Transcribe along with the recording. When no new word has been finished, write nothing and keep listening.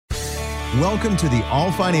Welcome to the All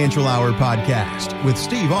Financial Hour podcast with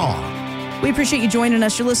Steve All. We appreciate you joining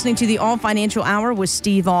us. You're listening to the All Financial Hour with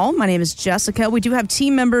Steve All. My name is Jessica. We do have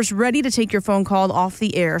team members ready to take your phone call off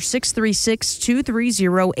the air.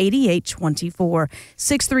 636-230-8824.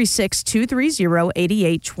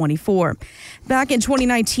 636-230-8824. Back in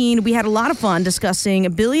 2019, we had a lot of fun discussing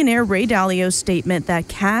billionaire Ray Dalio's statement that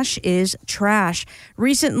cash is trash.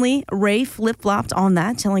 Recently, Ray flip-flopped on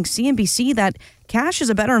that, telling CNBC that cash is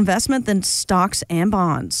a better investment than stocks and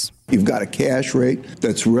bonds. You've got a cash rate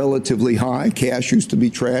that's relatively high. Cash used to be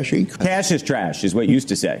trashy. Cash is trash, is what you used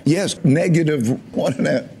to say. Yes, negative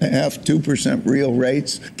 1.5%, 2% real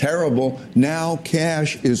rates. Terrible. Now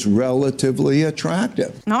cash is relatively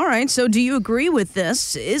attractive. All right. So do you agree with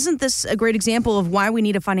this? Isn't this a great example of why we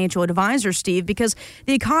need a financial advisor, Steve? Because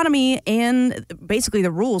the economy and basically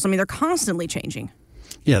the rules, they're constantly changing.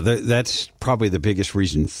 Yeah, that's probably the biggest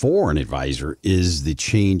reason for an advisor is the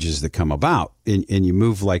changes that come about. And you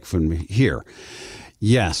move like from here.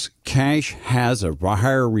 Yes, cash has a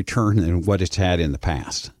higher return than what it's had in the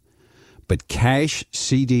past. But cash,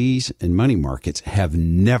 CDs, and money markets have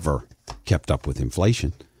never kept up with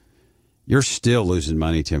inflation. You're still losing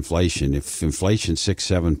money to inflation. If inflation's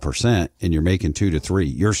 6-7% and you're making 2 to 3,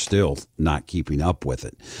 you're still not keeping up with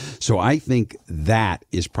it. So I think that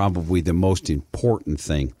is probably the most important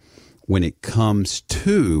thing when it comes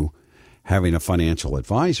to having a financial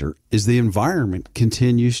advisor is the environment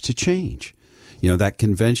continues to change. You know, that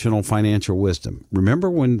conventional financial wisdom. Remember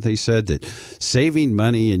when they said that saving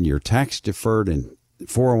money in your tax deferred and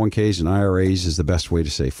 401ks and IRAs is the best way to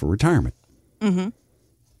save for retirement? Mm-hmm.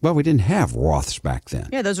 Well, we didn't have Roths back then.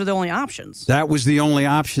 Yeah, those were the only options. That was the only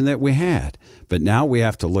option that we had. But now we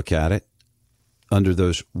have to look at it under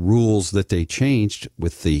those rules that they changed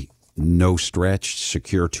with the no stretch,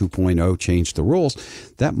 secure 2.0, changed the rules.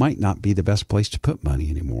 That might not be the best place to put money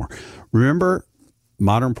anymore. Remember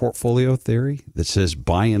modern portfolio theory that says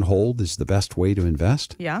buy and hold is the best way to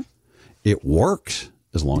invest? Yeah. It works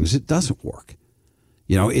as long as it doesn't work.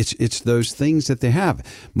 You know, it's those things that they have.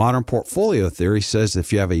 Modern portfolio theory says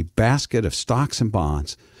if you have a basket of stocks and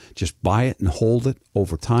bonds, just buy it and hold it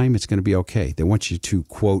over time, it's going to be okay. They want you to,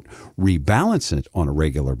 quote, rebalance it on a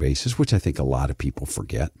regular basis, which I think a lot of people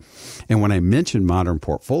forget. And when I mention modern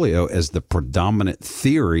portfolio as the predominant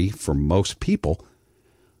theory for most people,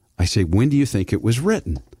 I say, when do you think it was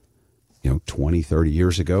written? 20, 30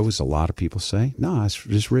 years ago, as a lot of people say. No, it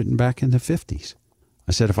was written back in the 50s.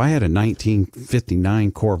 I said, if I had a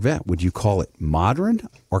 1959 Corvette, would you call it modern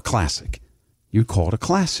or classic? You'd call it a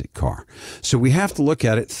classic car. So we have to look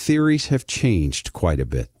at it. Theories have changed quite a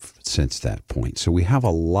bit since that point. So we have a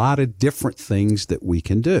lot of different things that we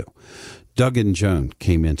can do. Doug and Joan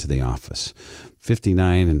came into the office,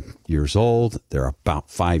 59 years old. They're about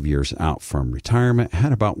 5 years out from retirement,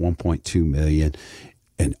 had about $1.2 million.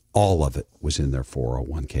 And all of it was in their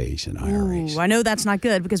 401ks and IRAs. Ooh, I know that's not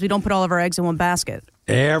good because we don't put all of our eggs in one basket.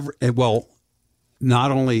 Well,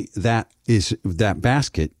 not only that is that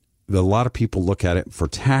basket, but a lot of people look at it for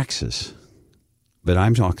taxes. But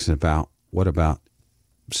I'm talking about, what about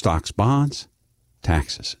stocks, bonds,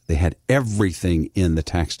 taxes? They had everything in the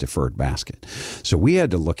tax-deferred basket. So we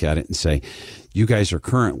had to look at it and say, you guys are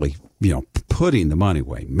currently putting the money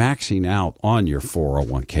away, maxing out on your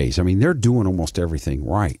 401ks. They're doing almost everything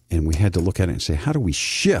right. And we had to look at it and say, how do we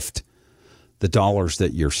shift the dollars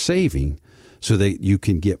that you're saving so that you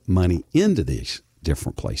can get money into these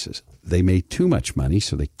different places? They made too much money,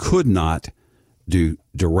 so they could not do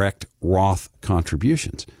direct Roth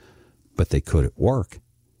contributions, but they could at work.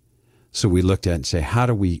 So we looked at it and say, how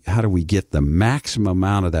do we get the maximum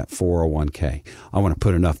amount of that 401k? I want to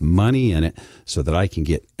put enough money in it so that I can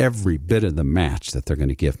get every bit of the match that they're going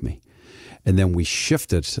to give me. And then we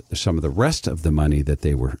shifted some of the rest of the money that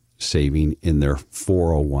they were saving in their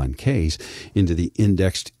 401ks into the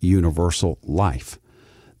indexed universal life.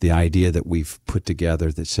 The idea that we've put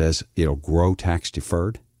together that says it'll grow tax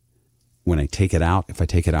deferred. When I take it out, if I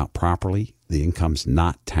take it out properly, the income's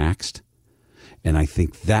not taxed. And I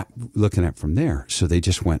think that, looking at it from there, so they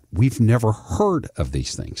just went, we've never heard of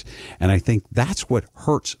these things. And I think that's what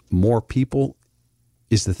hurts more people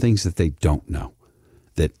is the things that they don't know,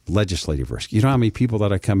 that legislative risk. You know how many people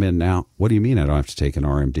that I come in now, what do you mean I don't have to take an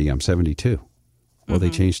RMD? I'm 72. Well, they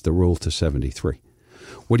changed the rule to 73.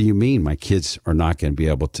 What do you mean my kids are not going to be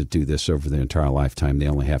able to do this over their entire lifetime? They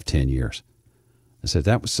only have 10 years. I said,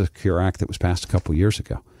 that was the Secure Act that was passed a couple years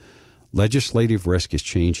ago. Legislative risk is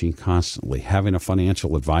changing constantly. Having a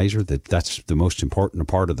financial advisor, that's the most important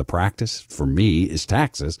part of the practice for me is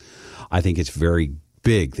taxes. I think it's very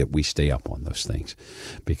big that we stay up on those things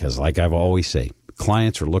because like I've always say,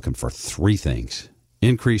 clients are looking for three things.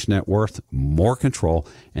 increased net worth, more control,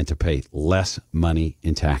 and to pay less money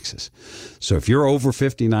in taxes. So if you're over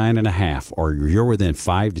 59 and a half, or you're within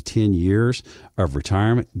 5 to 10 years of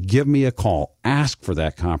retirement, give me a call. Ask for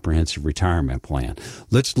that comprehensive retirement plan.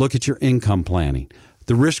 Let's look at your income planning.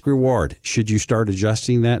 The risk reward, should you start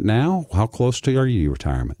adjusting that now? How close to are you to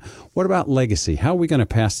retirement? What about legacy? How are we going to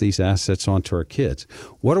pass these assets on to our kids?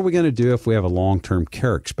 What are we going to do if we have a long-term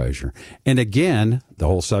care exposure? And again, the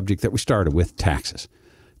whole subject that we started with, taxes.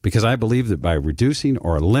 Because I believe that by reducing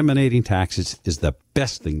or eliminating taxes is the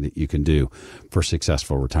best thing that you can do for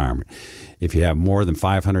successful retirement. If you have more than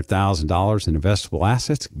 $500,000 in investable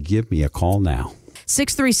assets, give me a call now.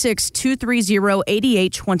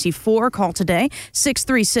 636-230-8824. Call today,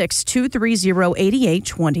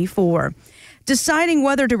 636-230-8824. Deciding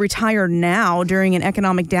whether to retire now during an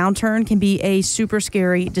economic downturn can be a super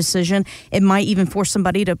scary decision. It might even force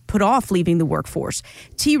somebody to put off leaving the workforce.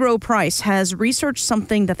 T. Rowe Price has researched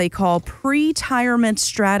something that they call pre-retirement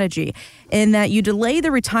strategy, in that you delay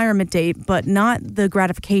the retirement date, but not the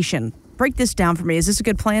gratification. Break this down for me. Is this a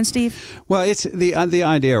good plan, Steve? Well, it's the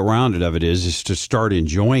idea around it is to start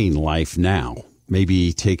enjoying life now.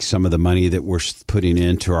 Maybe take some of the money that we're putting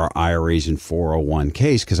into our IRAs and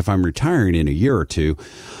 401ks, because if I'm retiring in a year or two,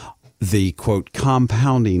 the, quote,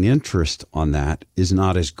 compounding interest on that is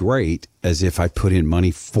not as great as if I put in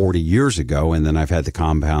money 40 years ago and then I've had the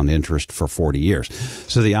compound interest for 40 years.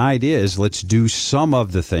 So the idea is, let's do some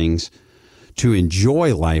of the things to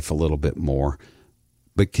enjoy life a little bit more,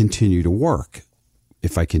 but continue to work.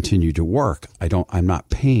 If I continue to work, I'm not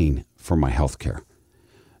paying for my health care.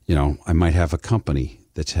 You know, I might have a company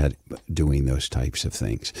that's doing those types of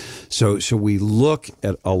things. So we look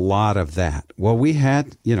at a lot of that. Well, we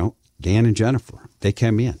had, Dan and Jennifer, they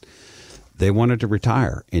came in. They wanted to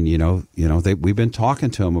retire, and we've been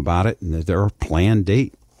talking to them about it, and their planned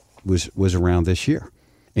date was around this year.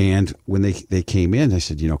 And when they came in, they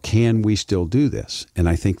said, can we still do this? And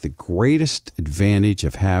I think the greatest advantage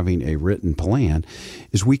of having a written plan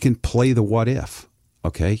is we can play the what if.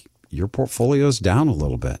 Okay, your portfolio is down a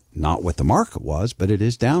little bit. Not what the market was, but it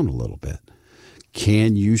is down a little bit.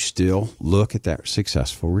 Can you still look at that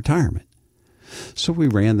successful retirement? So we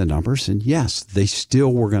ran the numbers, and yes, they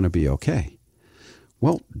still were going to be okay.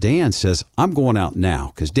 Well, Dan says, I'm going out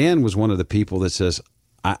now, because Dan was one of the people that says,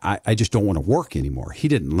 I just don't want to work anymore. He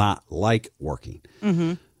did not like working.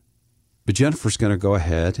 Mm-hmm. But Jennifer's going to go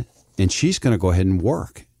ahead, and she's going to go ahead and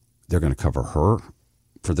work. They're going to cover her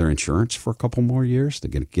for their insurance for a couple more years.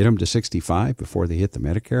 They're going to get them to 65 before they hit the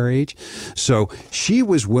Medicare age. So she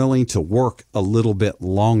was willing to work a little bit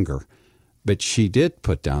longer, but she did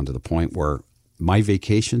put down to the point where my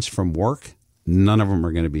vacations from work, none of them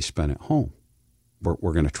are going to be spent at home.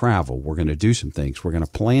 We're going to travel. We're going to do some things. We're going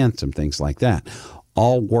to plan some things like that.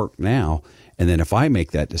 All work now, and then if I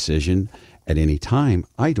make that decision at any time,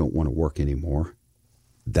 I don't want to work anymore,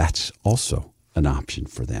 that's also an option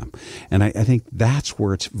for them. And I think that's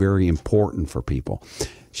where it's very important for people.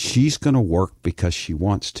 She's going to work because she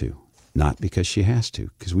wants to, not because she has to,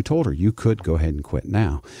 because we told her you could go ahead and quit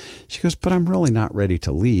now. She goes, but I'm really not ready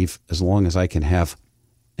to leave as long as I can have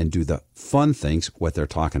and do the fun things, what they're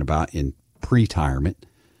talking about in pre-retirement.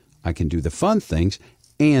 I can do the fun things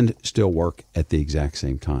and still work at the exact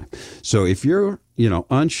same time. So if you're,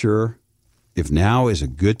 unsure if now is a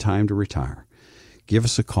good time to retire, give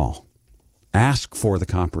us a call. Ask for the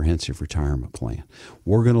comprehensive retirement plan.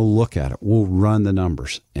 We're going to look at it. We'll run the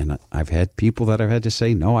numbers. And I've had people that I've had to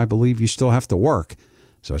say, no, I believe you still have to work.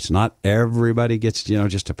 So it's not everybody gets,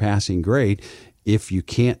 just a passing grade. If you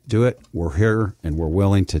can't do it, we're here and we're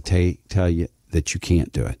willing to tell you that you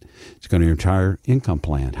can't do it. It's going to your entire income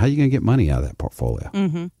plan. How are you going to get money out of that portfolio?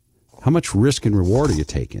 Mm-hmm. How much risk and reward are you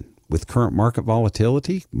taking? With current market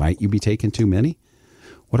volatility, might you be taking too many?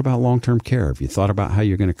 What about long-term care? Have you thought about how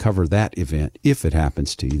you're going to cover that event if it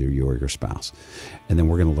happens to either you or your spouse? And then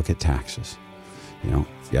we're going to look at taxes.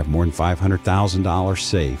 If you have more than $500,000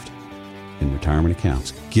 saved in retirement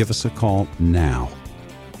accounts, give us a call now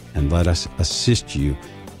and let us assist you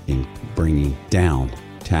in bringing down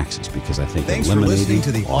taxes, because I think thanks for listening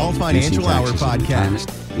to the All Financial Hour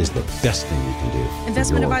podcast is the best thing you can do.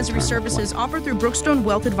 Investment advisory services offered through Brookstone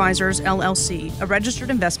Wealth Advisors, LLC, a registered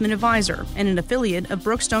investment advisor and an affiliate of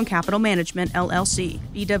Brookstone Capital Management, LLC.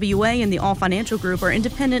 BWA and the All Financial Group are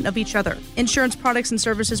independent of each other. Insurance products and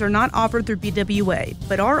services are not offered through BWA,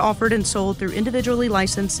 but are offered and sold through individually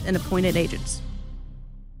licensed and appointed agents.